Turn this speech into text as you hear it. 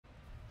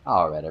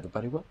Alright,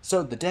 everybody. Well,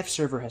 so the dev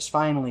server has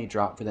finally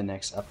dropped for the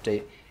next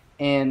update,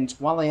 and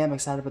while I am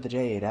excited about the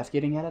J-8F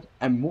getting at it,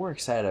 I'm more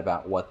excited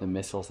about what the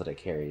missiles that it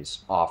carries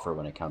offer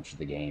when it comes to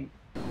the game.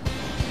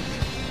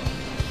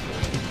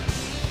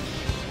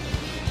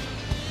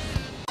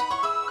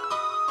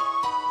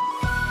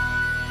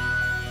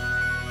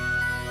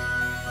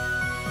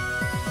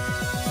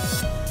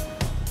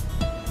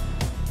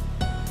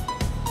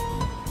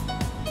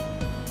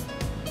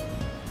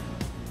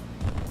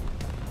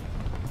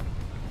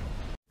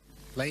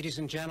 Ladies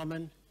and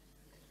gentlemen,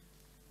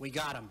 we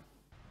got him.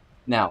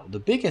 Now, the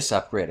biggest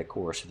upgrade, of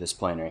course, to this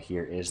plane right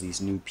here is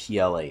these new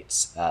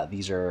PL8s.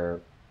 These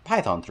are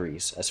Python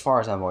 3s. As far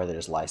as I'm aware, they're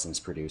just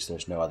licensed produced.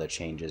 There's no other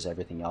changes.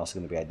 Everything else is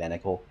going to be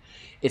identical.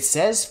 It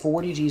says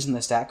 40 Gs in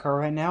the stat card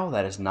right now.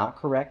 That is not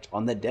correct.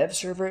 On the dev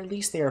server, at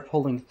least, they are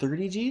pulling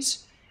 30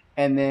 Gs.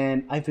 And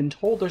then I've been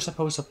told they're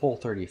supposed to pull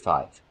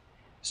 35.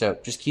 So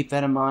just keep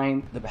that in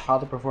mind. How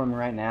they're performing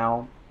right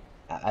now,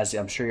 as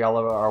I'm sure y'all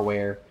are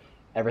aware,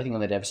 everything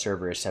on the dev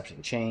server is subject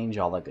to change,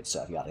 all that good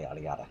stuff, yada, yada,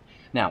 yada.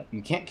 Now,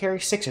 you can't carry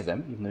 6 of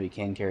them, even though you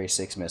can carry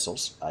 6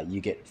 missiles. You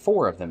get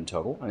 4 of them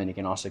total, and then you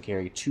can also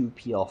carry 2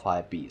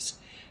 PL5Bs.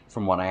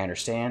 From what I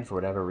understand, for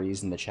whatever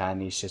reason, the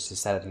Chinese just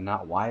decided to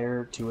not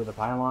wire 2 of the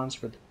pylons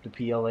for the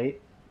PL8.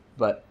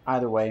 But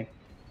either way,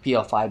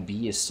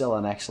 PL5B is still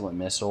an excellent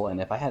missile,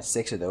 and if I had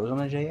 6 of those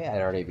on a J8,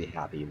 I'd already be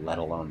happy, let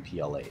alone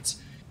PL8s.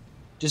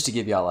 Just to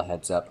give y'all a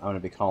heads up, I'm going to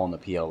be calling the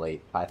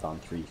PL8 Python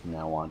 3 from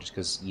now on, just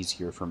because it's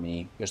easier for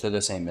me, because they're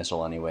the same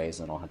missile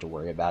anyways, and I don't have to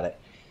worry about it.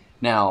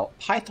 Now,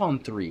 Python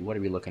 3, what are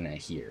we looking at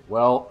here?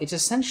 Well, it's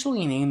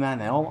essentially an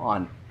AIM-9L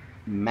on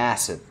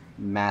massive,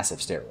 massive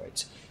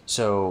steroids.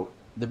 So,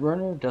 the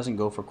burner doesn't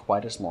go for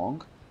quite as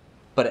long,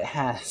 but it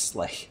has,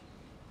 like,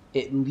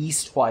 at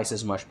least twice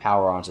as much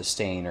power on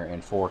sustainer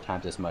and 4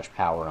 times as much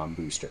power on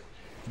booster.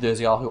 For those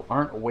of y'all who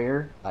aren't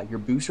aware, your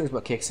booster is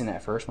what kicks in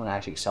at first when it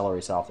actually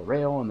accelerates off the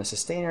rail, and the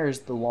sustainer is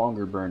the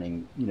longer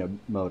burning,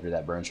 motor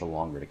that burns for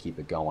longer to keep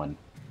it going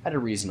at a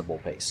reasonable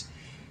pace.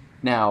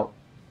 Now,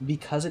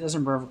 because it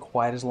doesn't burn for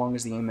quite as long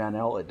as the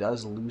AIM-9L, it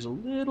does lose a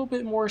little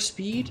bit more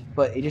speed,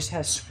 but it just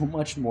has so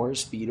much more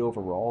speed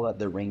overall that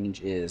the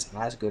range is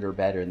as good or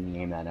better than the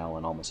AIM-9L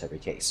in almost every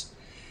case.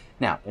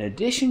 Now, in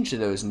addition to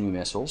those new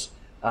missiles,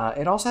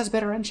 it also has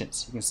better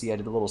engines. You can see I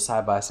did a little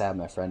side-by-side with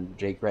my friend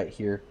Jake right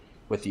here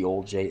with the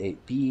old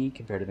J-8B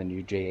compared to the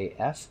new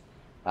J-8F.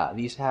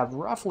 These have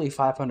roughly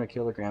 500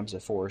 kilograms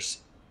of force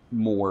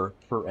more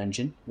per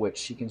engine,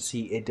 which you can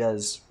see it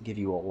does give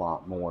you a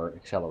lot more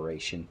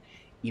acceleration,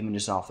 even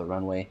just off the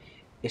runway.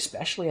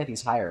 Especially at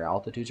these higher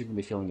altitudes, you're going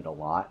to be feeling it a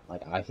lot.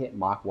 Like, I hit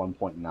Mach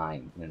 1.9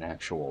 in an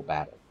actual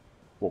battle.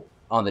 Well,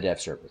 on the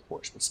dev server, of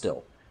course, but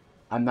still.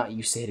 I'm not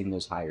used to hitting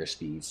those higher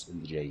speeds in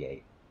the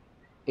J8.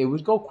 It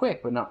would go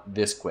quick, but not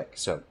this quick,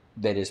 so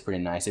that is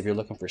pretty nice. If you're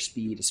looking for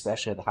speed,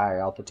 especially at the higher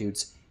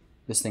altitudes,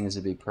 this thing is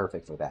going to be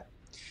perfect for that.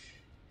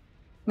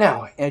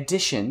 Now, in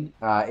addition,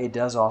 it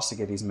does also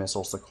get these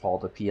missiles to call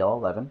the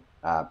PL-11.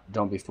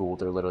 Don't be fooled,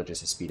 they're literally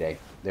just Aspide.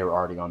 They were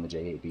already on the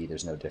J-8B,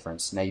 there's no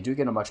difference. Now, you do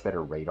get a much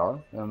better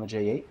radar on the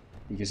J-8.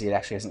 You can see it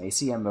actually has an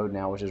ACM mode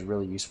now, which is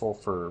really useful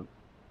for,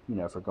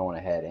 for going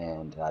ahead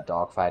and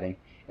dogfighting.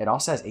 It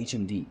also has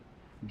HMD,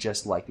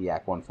 just like the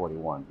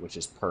AK-141, which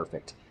is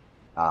perfect.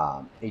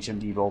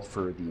 HMD both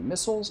for the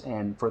missiles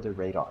and for the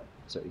radar.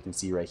 So you can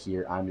see right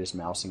here, I'm just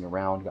mousing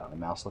around, got my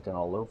mouse looking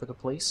all over the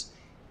place.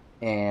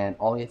 And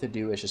all you have to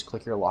do is just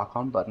click your lock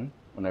on button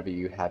whenever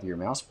you have your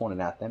mouse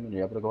pointed at them, and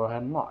you're able to go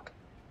ahead and lock.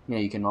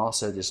 You can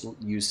also just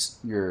use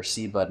your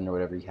C button or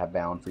whatever you have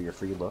bound for your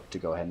free look to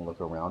go ahead and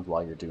look around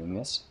while you're doing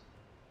this.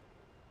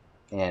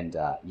 And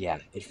yeah,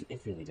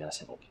 it really does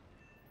help.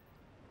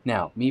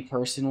 Now, me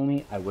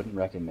personally, I wouldn't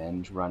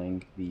recommend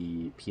running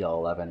the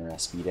PL-11 or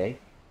Aspide.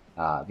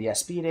 The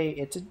Aspide,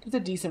 it's a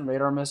decent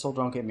radar missile,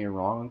 don't get me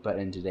wrong, but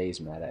in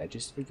today's meta,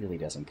 it really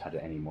doesn't cut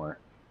it anymore.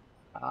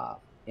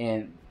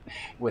 And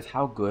with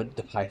how good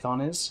the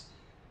Python is,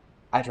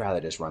 I'd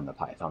rather just run the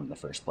Python in the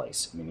first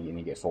place. I mean,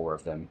 you get 4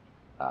 of them.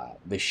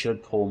 They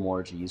should pull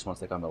more Gs once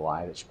they come to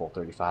live. They should pull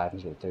 35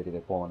 instead of 30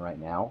 they're pulling right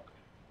now.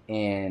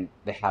 And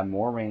they have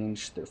more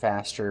range, they're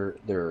faster,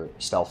 they're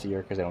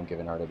stealthier because they don't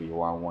give an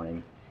RWR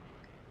warning.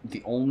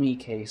 The only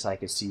case I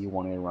could see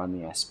wanting to run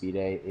the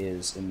Aspide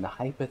is in the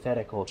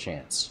hypothetical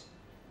chance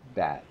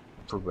that,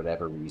 for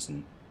whatever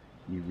reason,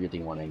 you really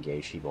want to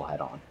engage people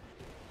head-on.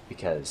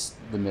 Because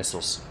the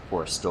missiles, of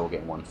course, still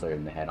get 1/3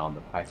 in the head-on.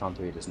 The Python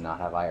 3 does not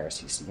have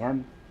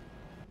IRCCM,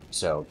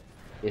 so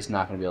it's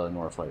not going to be able to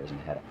ignore flares in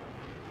the head-on.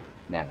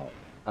 Now,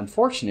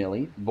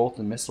 unfortunately, both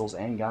the missiles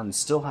and guns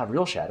still have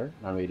real shatter.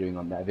 I'm going to be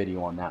doing that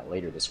video on that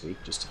later this week,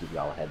 just to give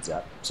y'all a heads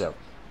up. So,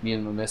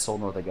 neither the missile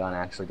nor the gun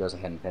actually goes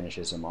ahead and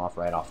finishes them off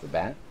right off the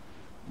bat.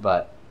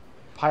 But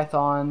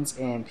Pythons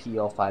and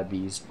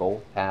PL5Bs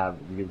both have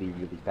really,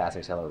 really fast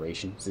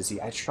acceleration. So see,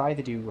 I tried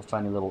to do a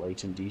funny little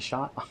HMD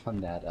shot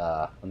on that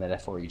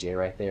F4EJ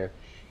right there.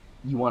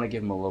 You want to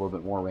give them a little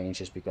bit more range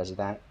just because of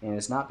that. And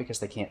it's not because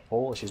they can't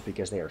pull, it's just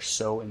because they are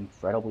so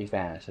incredibly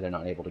fast that they're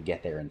not able to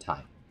get there in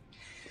time.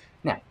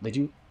 Now,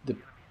 the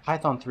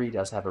Python 3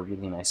 does have a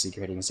really nice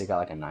Seekerhead. You can see it got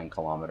like a 9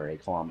 kilometer,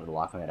 8 kilometer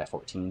lock on it at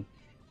 14.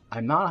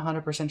 I'm not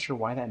 100% sure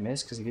why that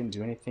missed because he didn't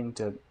do anything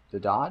to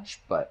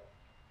dodge, but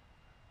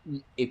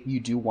if you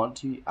do want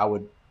to, I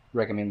would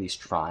recommend at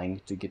least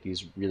trying to get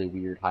these really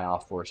weird high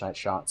off foresight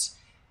shots.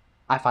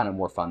 I find it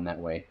more fun that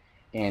way.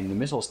 And the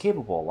missile is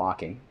capable of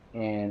locking,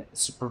 and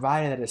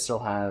provided that it still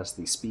has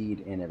the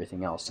speed and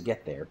everything else to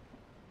get there,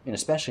 and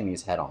especially in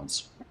these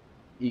head-ons,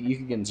 you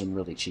can get in some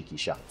really cheeky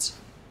shots.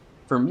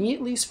 For me,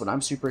 at least, what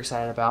I'm super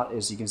excited about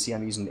is you can see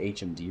I'm using the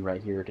HMD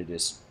right here to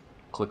just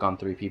click on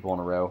 3 people in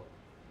a row,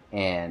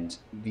 and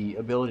the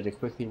ability to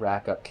quickly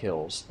rack up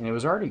kills. And it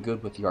was already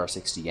good with the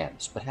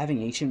R60Ms, but having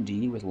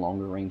HMD with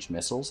longer range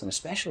missiles, and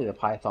especially the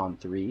Python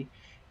 3,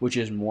 which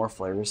is more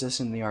flare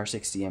resistant than the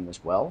R60M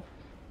as well,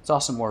 it's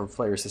also more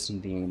flare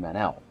resistant than the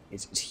AIM-9L.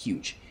 It's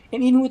huge.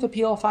 And even with the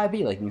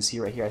PL5B, like you can see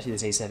right here, I see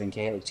this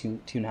A7K like two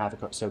and a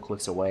half or so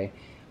clicks away.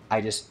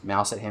 I just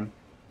mouse at him,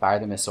 fire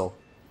the missile,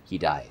 he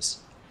dies.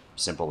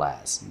 Simple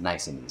as.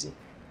 Nice and easy.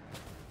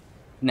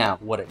 Now,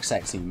 what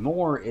excites me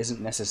more isn't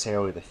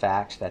necessarily the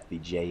fact that the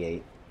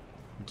J8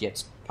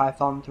 gets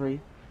Python 3.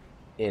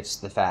 It's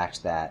the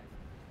fact that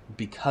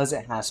because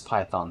it has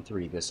Python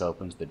 3, this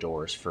opens the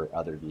doors for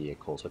other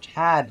vehicles which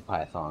had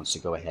Pythons to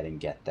go ahead and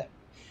get them.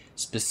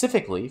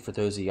 Specifically, for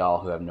those of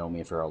y'all who have known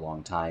me for a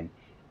long time,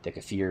 the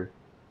Kafir,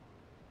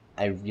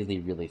 I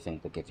really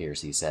think the Kafir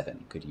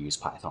C7 could use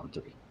Python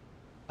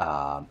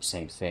 3.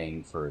 Same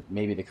thing for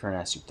maybe the current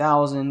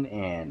S2000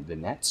 and the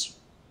Nets.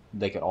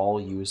 They could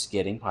all use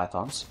getting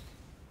Pythons,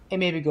 and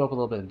maybe go up a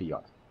little bit in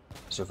BR.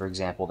 So for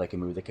example, they can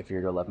move the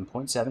Kafir to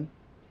 11.7, and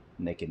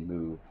they can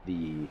move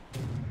the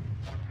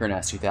current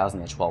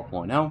S2000 to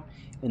 12.0,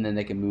 and then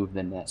they can move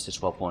the Nets to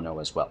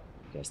 12.0 as well.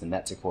 Because the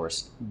Nets, of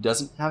course,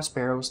 doesn't have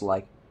sparrows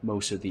like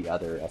most of the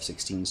other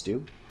F-16s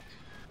do.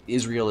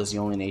 Israel is the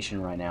only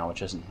nation right now which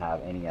doesn't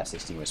have any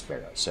F-16 with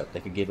sparrows, so they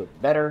could give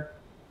it better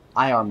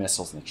IR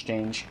missiles in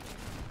exchange.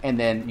 And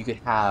then you could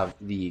have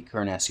the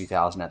current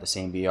S2000 at the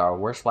same VR,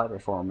 worse flight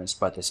performance,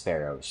 but the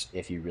sparrows,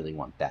 if you really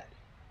want that.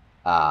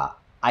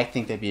 I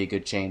think that'd be a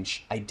good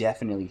change. I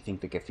definitely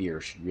think the Kafir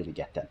should really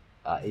get them.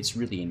 It's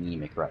really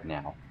anemic right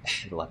now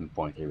at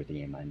 11.3 with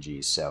the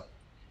AIM-9Gs, so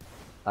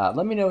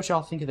let me know what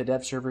y'all think of the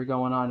dev server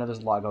going on. I know there's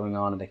a lot going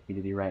on in the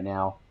community right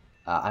now.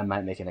 I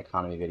might make an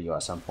economy video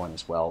at some point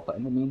as well, but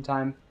in the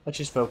meantime, let's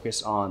just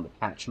focus on the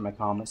patch in my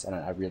comments, and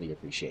I really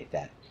appreciate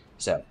that.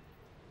 So,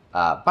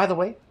 by the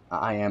way,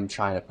 I am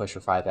trying to push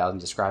for 5,000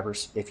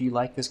 subscribers. If you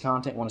like this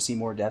content, want to see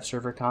more dev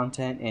server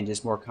content, and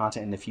just more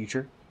content in the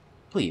future,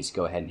 please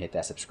go ahead and hit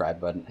that subscribe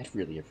button. I'd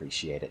really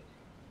appreciate it.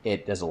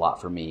 It does a lot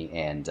for me,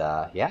 and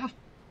yeah.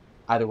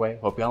 Either way,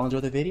 hope y'all enjoy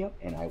the video,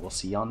 and I will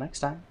see y'all next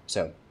time.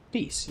 So,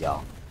 peace,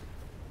 y'all.